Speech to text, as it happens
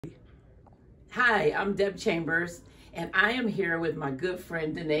Hi, I'm Deb Chambers, and I am here with my good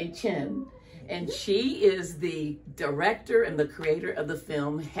friend Dene, and she is the director and the creator of the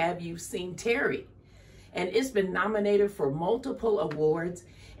film Have You Seen Teri? And it's been nominated for multiple awards,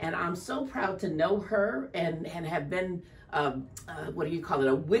 and I'm so proud to know her and have been, what do you call it,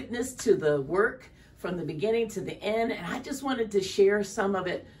 a witness to the work from the beginning to the end, and I just wanted to share some of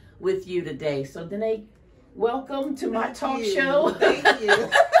it with you today. So Dene, welcome to my talk show. Thank you.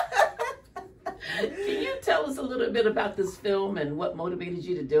 Can you tell us a little bit about this film and what motivated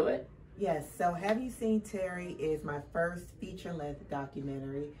you to do it? Yes, so Have You Seen Teri is my first feature-length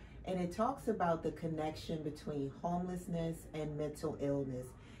documentary, and it talks about the connection between homelessness and mental illness.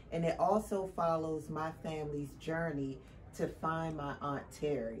 And it also follows my family's journey to find my Aunt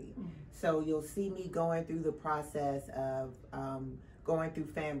Teri. So you'll see me going through the process of going through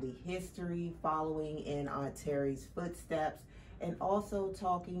family history, following in Aunt Teri's footsteps, and also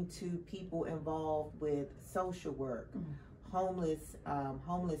talking to people involved with social work,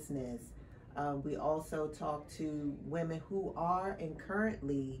 homelessness. We also talk to women who are and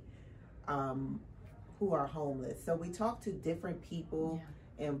currently who are homeless. So we talk to different people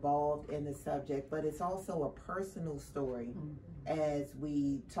involved in the subject, but it's also a personal story as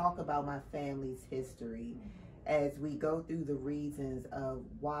we talk about my family's history, as we go through the reasons of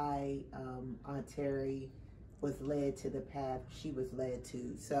why Aunt Teri was led to the path she was led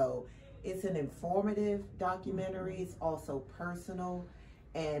to. So it's an informative documentary. It's also personal.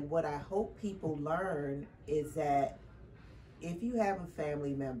 And what I hope people learn is that if you have a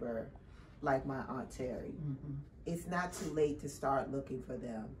family member like my Aunt Teri, it's not too late to start looking for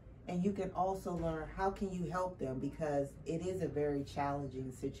them. And you can also learn how can you help them, because it is a very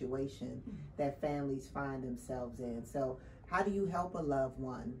challenging situation that families find themselves in. So how do you help a loved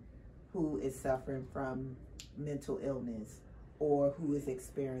one who is suffering from mental illness or who is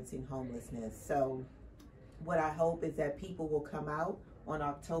experiencing homelessness? So what I hope is that people will come out on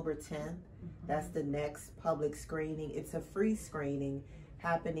October 10th. That's the next public screening. It's a free screening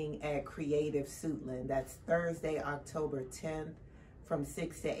happening at Creative Suitland. That's Thursday, October 10th from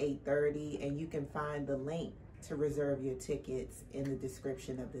 6 to 8:30, and you can find the link to reserve your tickets in the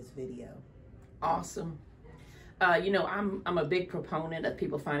description of this video. Awesome. You know, I'm a big proponent of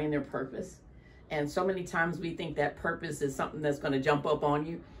people finding their purpose. And so many times we think that purpose is something that's going to jump up on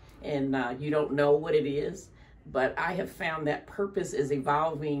you and you don't know what it is. But I have found that purpose is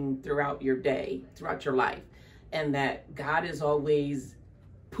evolving throughout your day, throughout your life, and that God is always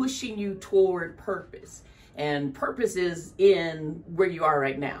pushing you toward purpose. And purpose is in where you are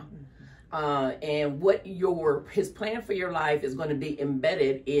right now. And what his plan for your life is going to be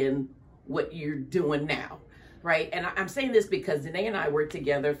embedded in what you're doing now. Right. And I'm saying this because Dene and I worked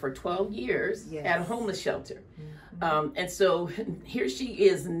together for 12 years at a homeless shelter. And so here she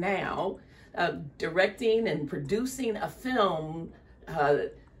is now directing and producing a film,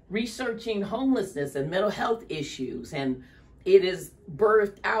 researching homelessness and mental health issues. And it is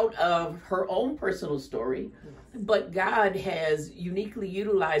birthed out of her own personal story. But God has uniquely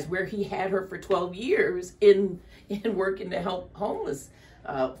utilized where he had her for 12 years in working to help homeless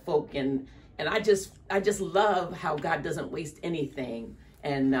folk. And I just love how God doesn't waste anything.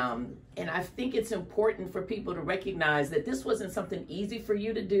 And I think it's important for people to recognize that this wasn't something easy for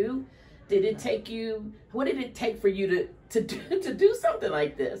you to do. Did it take you, what did it take for you to do something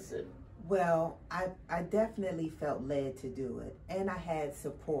like this? Well, I definitely felt led to do it. And I had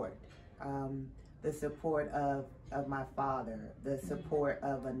support. The support of my father, the support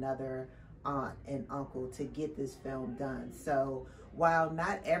of another aunt and uncle to get this film done. So while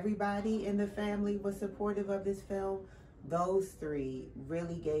not everybody in the family was supportive of this film, those three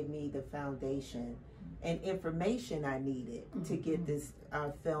really gave me the foundation and information I needed to get this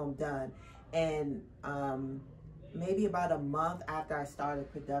film done. And maybe about a month after I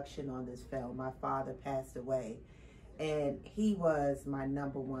started production on this film, my father passed away. And he was my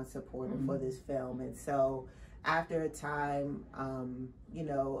 #1 supporter for this film. And so after a time, you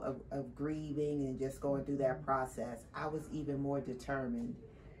know, of grieving and just going through that process, I was even more determined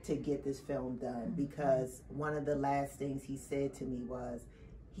to get this film done, because one of the last things he said to me was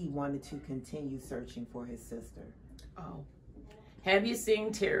he wanted to continue searching for his sister. Oh, Have You Seen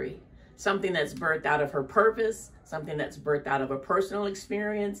Teri? Something that's birthed out of her purpose, something that's birthed out of a personal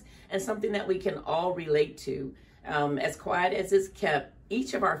experience, and something that we can all relate to. As quiet as it's kept,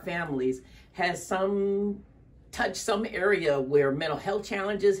 each of our families has touched some area where mental health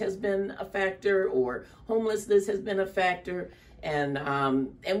challenges has been a factor or homelessness has been a factor. And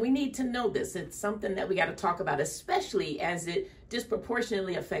we need to know this. It's something that we got to talk about, especially as it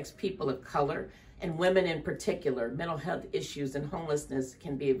disproportionately affects people of color And women in particular, mental health issues and homelessness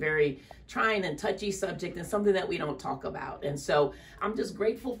can be a very trying and touchy subject and something that we don't talk about. And so I'm just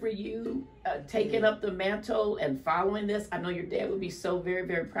grateful for you taking up the mantle and following this. I know your dad would be so very,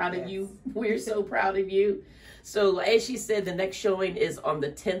 very proud of you. We're so proud of you. So as she said, the next showing is on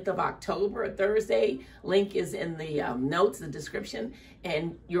the 10th of October, a Thursday. Link is in the notes, the description.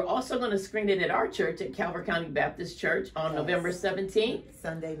 And you're also going to screen it at our church at Calvert County Baptist Church on November 17th.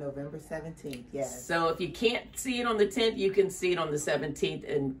 Sunday, November 17th, yes. So if you can't see it on the 10th, you can see it on the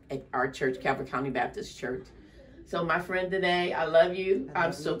 17th at our church, Calvert County Baptist Church. So my friend Dene, I love you.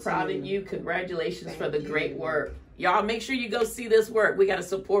 I'm so proud of you. Congratulations for the great work. Y'all make sure you go see this work. We got to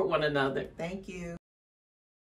support one another. Thank you.